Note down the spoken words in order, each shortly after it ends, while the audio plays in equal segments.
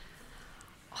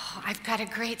I've got a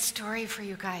great story for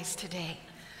you guys today.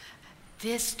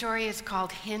 This story is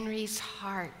called Henry's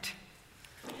Heart.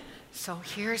 So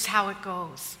here's how it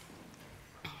goes.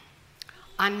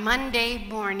 On Monday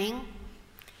morning,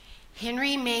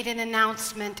 Henry made an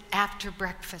announcement after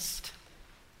breakfast.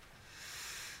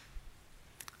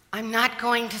 I'm not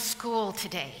going to school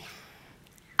today.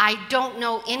 I don't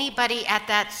know anybody at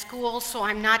that school, so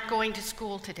I'm not going to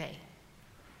school today.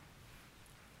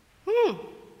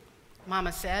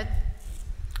 Mama said.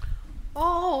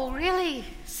 Oh, really?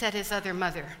 Said his other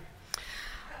mother.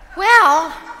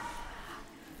 Well,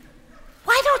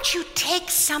 why don't you take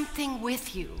something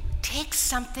with you? Take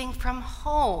something from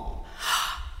home.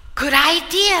 Good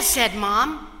idea, said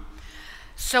Mom.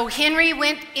 So Henry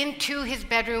went into his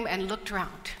bedroom and looked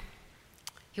around.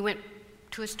 He went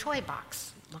to his toy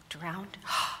box, looked around,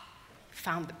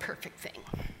 found the perfect thing.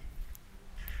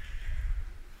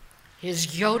 His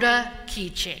Yoda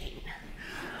keychain.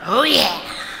 Oh, yeah.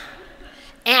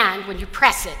 And when you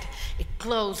press it, it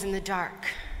glows in the dark.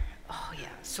 Oh, yeah.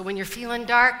 So when you're feeling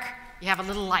dark, you have a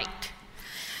little light.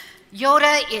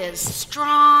 Yoda is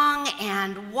strong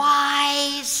and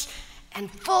wise and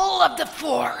full of the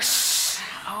Force.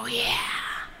 Oh, yeah.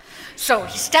 So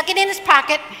he stuck it in his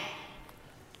pocket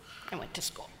and went to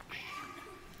school.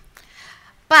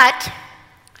 But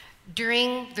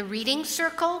during the reading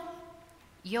circle,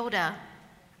 Yoda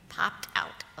popped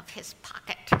out of his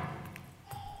pocket.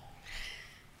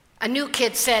 A new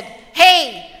kid said,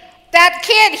 "Hey, that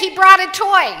kid, he brought a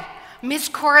toy." Miss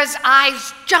Cora's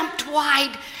eyes jumped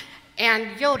wide,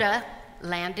 and Yoda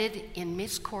landed in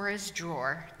Miss Cora's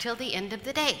drawer till the end of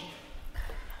the day.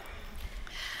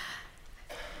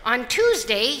 On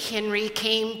Tuesday, Henry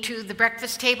came to the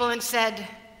breakfast table and said,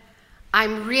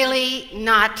 "I'm really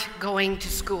not going to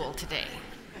school today."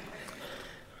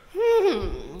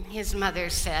 His mother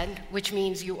said, which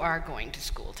means you are going to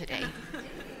school today.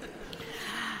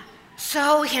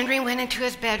 So Henry went into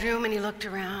his bedroom and he looked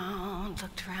around.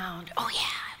 Oh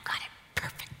yeah, I've got it,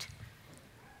 perfect.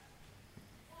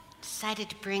 Decided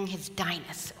to bring his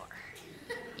dinosaur.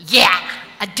 Yeah,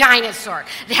 a dinosaur.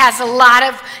 It has a lot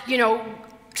of,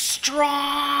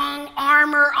 strong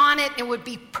armor on it. It would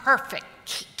be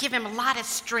perfect. Give him a lot of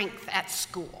strength at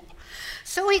school.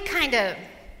 So he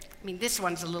this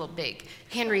one's a little big.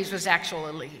 Henry's was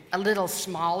actually a little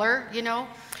smaller,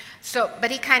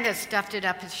 but he kind of stuffed it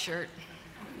up his shirt.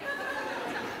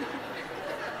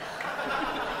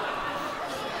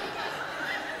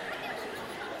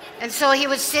 And so he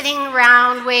was sitting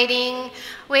around waiting,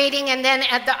 and then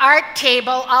at the art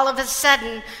table, all of a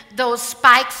sudden, those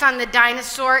spikes on the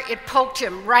dinosaur, it poked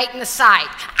him right in the side.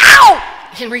 "Ow!"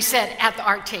 Henry said at the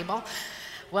art table.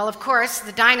 Well, of course,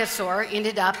 the dinosaur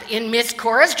ended up in Miss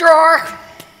Cora's drawer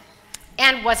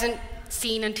and wasn't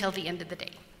seen until the end of the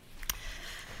day.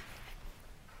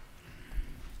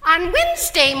 On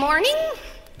Wednesday morning,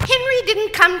 Henry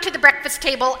didn't come to the breakfast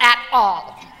table at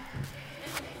all.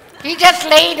 He just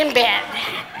laid in bed.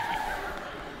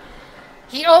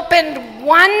 He opened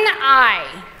one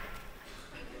eye.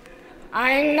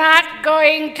 "I'm not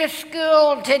going to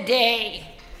school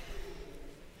today."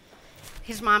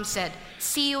 His mom said,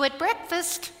 "See you at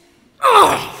breakfast."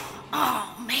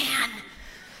 Oh, man.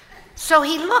 So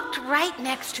he looked right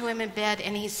next to him in bed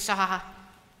and he saw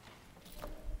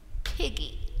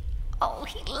Piggy. Oh,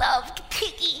 he loved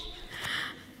Piggy.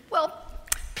 Well,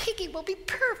 Piggy will be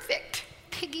perfect.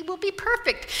 Piggy will be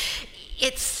perfect.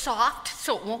 It's soft,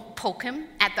 so it won't poke him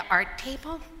at the art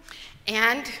table.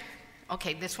 And,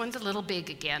 okay, this one's a little big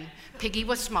again. Piggy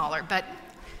was smaller, but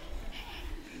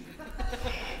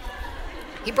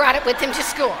he brought it with him to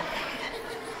school.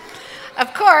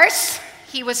 Of course,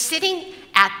 he was sitting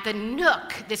at the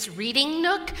nook, this reading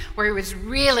nook, where he was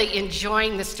really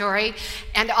enjoying the story,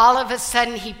 and all of a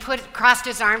sudden he crossed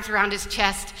his arms around his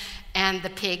chest, and the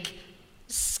pig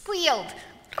squealed.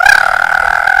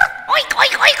 Oink,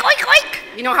 oink, oink, oink,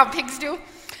 oink. You know how pigs do?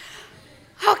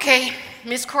 Okay,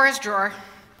 Miss Cora's drawer.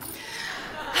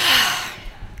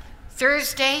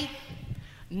 Thursday,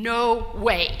 no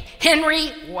way.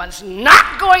 Henry was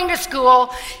not going to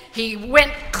school. He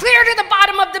went clear to the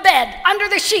bottom of the bed, under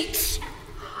the sheets.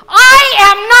 "I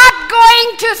am not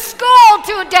going to school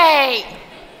today."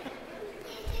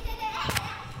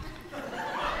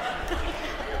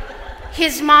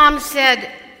 His mom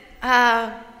said,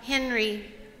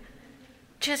 "Henry,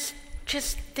 just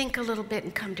think a little bit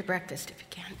and come to breakfast if you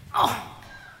can." Oh.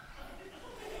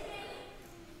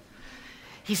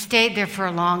 He stayed there for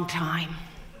a long time.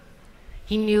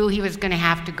 He knew he was going to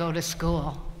have to go to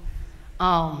school.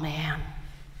 Oh, man.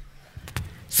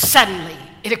 Suddenly,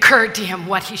 it occurred to him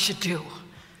what he should do.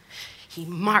 He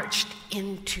marched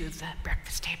into the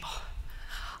breakfast table.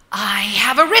 "I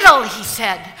have a riddle," he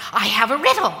said. "I have a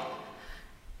riddle."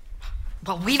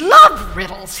 "Well, we love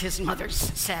riddles," his mother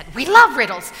said. "We love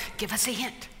riddles. Give us a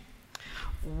hint."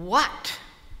 "What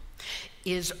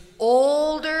is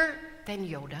older than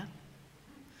Yoda,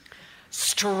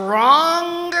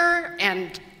 stronger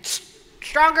and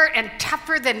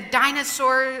tougher than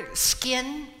dinosaur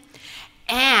skin,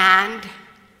 and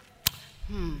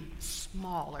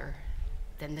smaller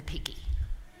than the piggy?"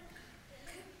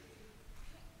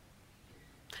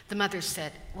 The mother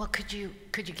said, "Well, could you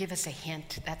give us a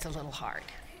hint? That's a little hard."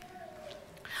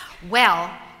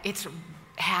 "Well, it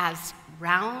has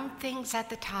round things at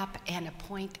the top and a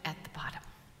point at the bottom."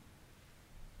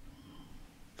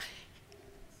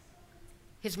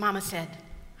 His mama said,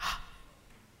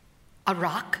 "A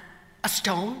rock? A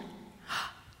stone?"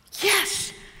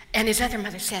 "Yes." And his other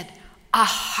mother said, "A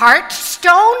heart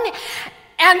stone?"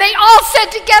 And they all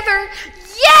said together,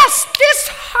 "Yes, this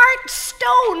heart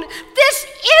stone, this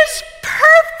is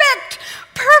perfect,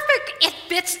 perfect. It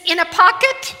fits in a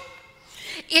pocket.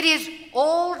 It is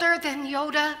older than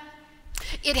Yoda.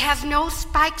 It has no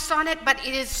spikes on it, but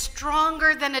it is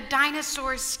stronger than a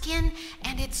dinosaur's skin,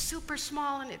 and it's super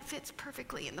small, and it fits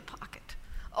perfectly in the pocket.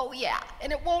 Oh yeah,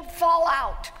 and it won't fall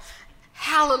out.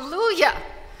 Hallelujah."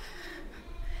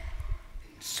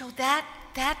 So that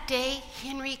day,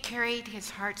 Henry carried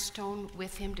his heartstone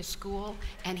with him to school,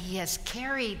 and he has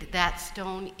carried that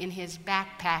stone in his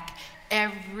backpack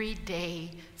every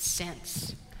day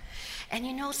since. And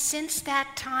you know, since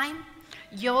that time,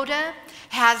 Yoda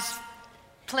has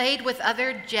played with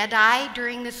other Jedi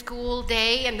during the school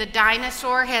day, and the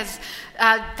dinosaur has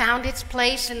found its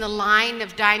place in the line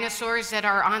of dinosaurs that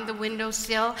are on the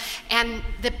windowsill, and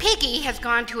the piggy has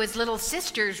gone to his little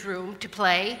sister's room to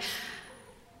play.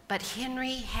 But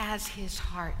Henry has his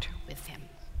heart with him.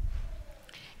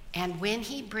 And when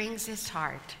he brings his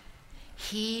heart,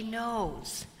 he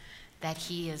knows that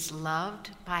he is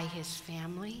loved by his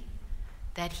family,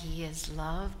 that he is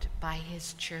loved by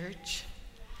his church,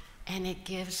 and it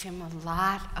gives him a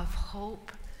lot of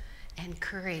hope and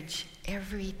courage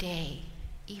every day,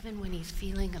 even when he's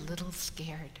feeling a little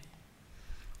scared.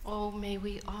 Oh, may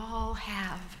we all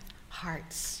have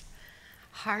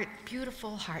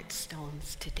beautiful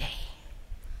heartstones today.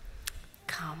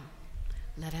 Come,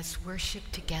 let us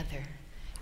worship together